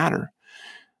things matter.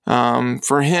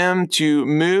 For him to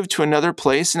move to another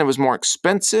place, and it was more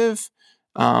expensive,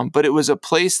 but it was a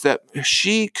place that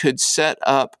she could set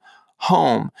up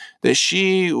home, that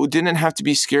she didn't have to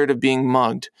be scared of being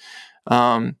mugged.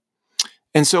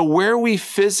 And so where we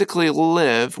physically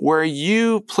live, where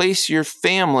you place your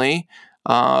family,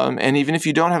 and even if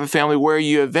you don't have a family, where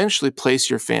you eventually place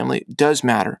your family does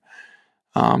matter.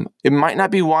 It might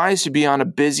not be wise to be on a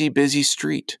busy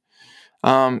street.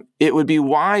 It would be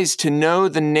wise to know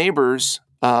the neighbors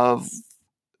of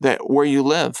where you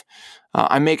live.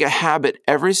 I make a habit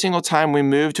every single time we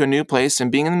move to a new place,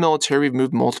 and being in the military, we've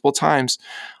moved multiple times.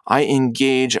 I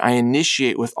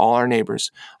initiate with all our neighbors.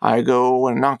 I go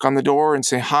and knock on the door and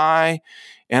say hi,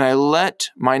 and I let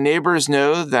my neighbors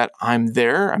know that I'm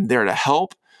there to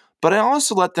help, but I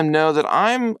also let them know that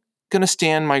I'm going to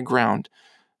stand my ground.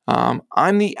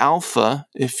 I'm the alpha.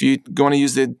 If you want to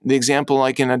use the example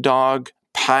like in a dog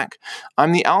pack,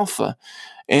 I'm the alpha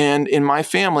and in my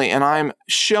family, and I'm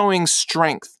showing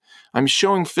strength. I'm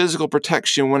showing physical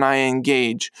protection when I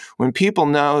engage. When people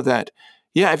know that,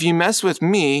 yeah, if you mess with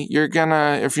me,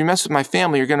 if you mess with my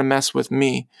family, you're going to mess with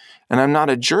me. And I'm not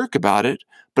a jerk about it,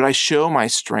 but I show my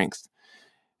strength.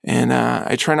 And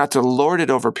I try not to lord it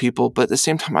over people, but at the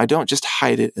same time, I don't just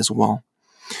hide it as well.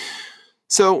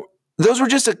 So those were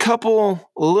just a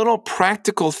couple little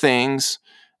practical things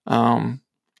to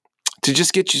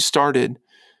just get you started.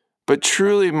 But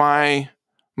truly, my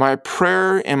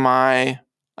prayer and my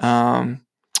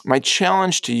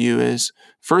challenge to you is,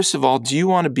 first of all, do you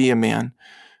want to be a man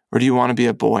or do you want to be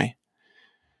a boy?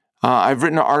 I've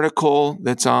written an article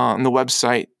that's on the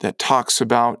website that talks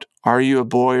about, are you a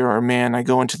boy or a man? I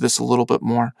go into this a little bit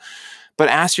more. But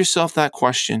ask yourself that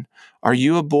question. Are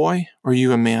you a boy or are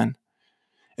you a man?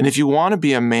 And if you want to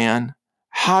be a man,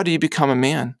 how do you become a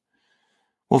man?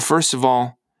 Well, first of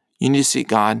all, you need to seek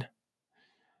God.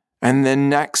 And then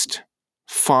next,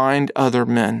 find other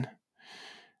men.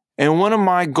 And one of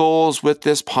my goals with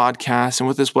this podcast and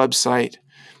with this website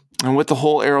and with the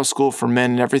whole Arrow School for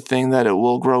Men and everything that it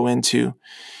will grow into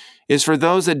is for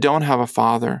those that don't have a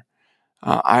father.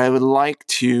 I would like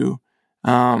to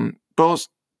both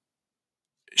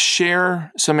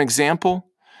share some example,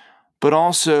 but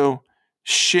also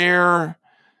share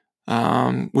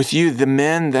with you the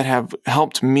men that have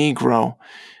helped me grow,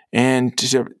 and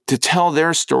to tell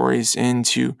their stories and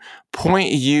to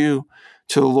point you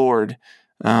to the Lord.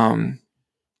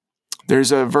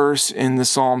 There's a verse in the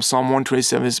Psalm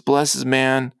 127, is blessed is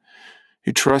man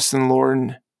who trusts in the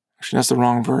Lord. Actually, that's the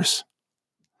wrong verse.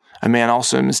 A man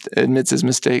also admits his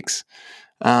mistakes.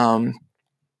 Um,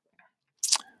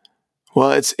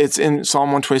 well, it's in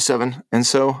Psalm 127, and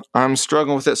so I'm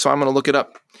struggling with it, so I'm going to look it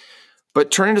up.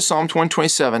 But turning to Psalm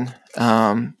 127,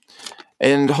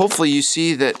 and hopefully you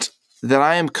see that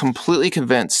I am completely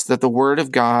convinced that the Word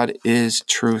of God is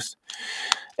truth.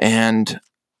 And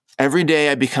every day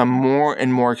I become more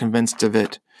and more convinced of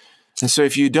it. And so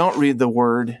if you don't read the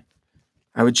Word,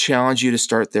 I would challenge you to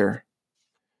start there.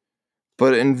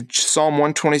 But in Psalm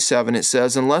 127, it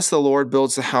says, "Unless the Lord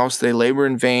builds the house, they labor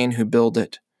in vain who build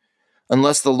it.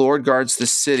 Unless the Lord guards the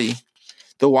city,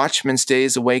 the watchman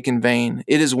stays awake in vain.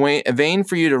 It is vain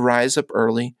for you to rise up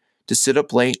early, to sit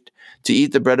up late, to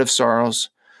eat the bread of sorrows,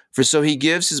 for so he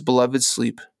gives his beloved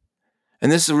sleep."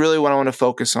 And this is really what I want to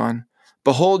focus on.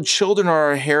 "Behold, children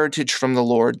are a heritage from the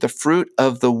Lord. The fruit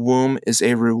of the womb is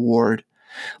a reward.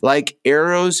 Like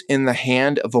arrows in the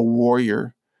hand of a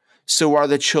warrior, so are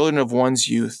the children of one's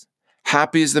youth.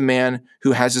 Happy is the man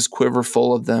who has his quiver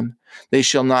full of them. They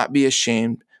shall not be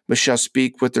ashamed, but shall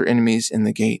speak with their enemies in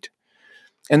the gate."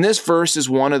 And this verse is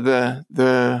one of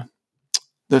the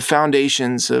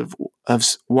foundations of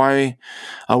why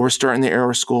we're starting the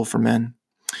Arrow School for Men.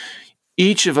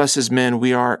 Each of us as men,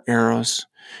 we are arrows.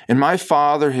 And my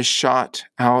Father has shot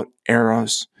out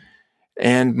arrows.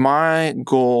 And my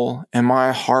goal and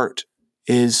my heart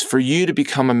is for you to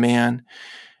become a man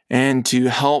and to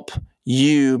help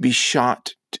you be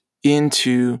shot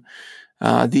into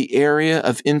the area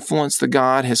of influence that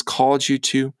God has called you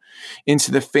to,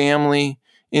 into the family,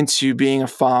 into being a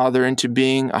father, into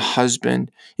being a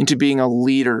husband, into being a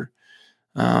leader,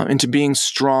 into being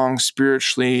strong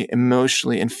spiritually,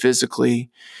 emotionally, and physically,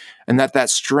 and that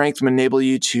strength will enable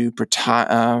you to provide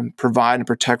and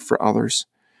protect for others.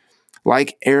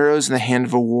 Like arrows in the hand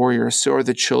of a warrior, so are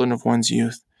the children of one's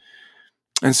youth.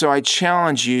 And so I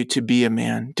challenge you to be a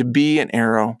man, to be an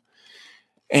arrow,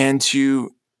 and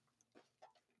to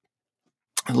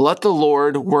let the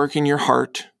Lord work in your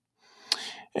heart.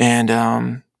 And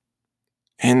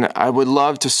I would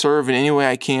love to serve in any way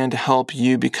I can to help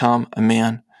you become a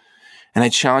man. And I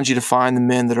challenge you to find the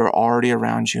men that are already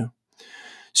around you.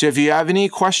 So if you have any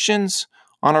questions,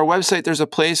 on our website, there's a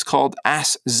place called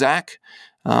Ask Zach.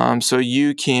 So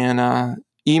you can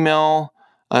email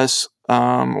us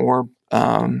or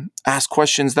ask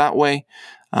questions that way.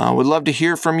 We'd love to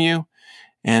hear from you.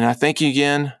 And I thank you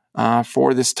again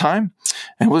for this time.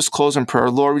 And we'll just close in prayer.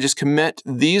 Lord, we just commit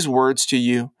these words to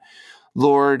you.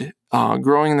 Lord,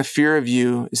 growing in the fear of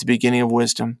you is the beginning of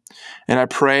wisdom. And I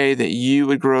pray that you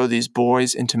would grow these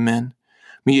boys into men.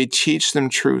 May you teach them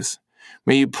truth.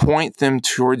 May you point them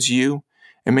towards you.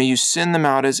 And may you send them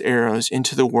out as arrows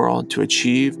into the world to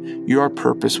achieve your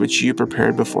purpose, which you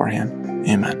prepared beforehand.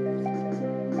 Amen.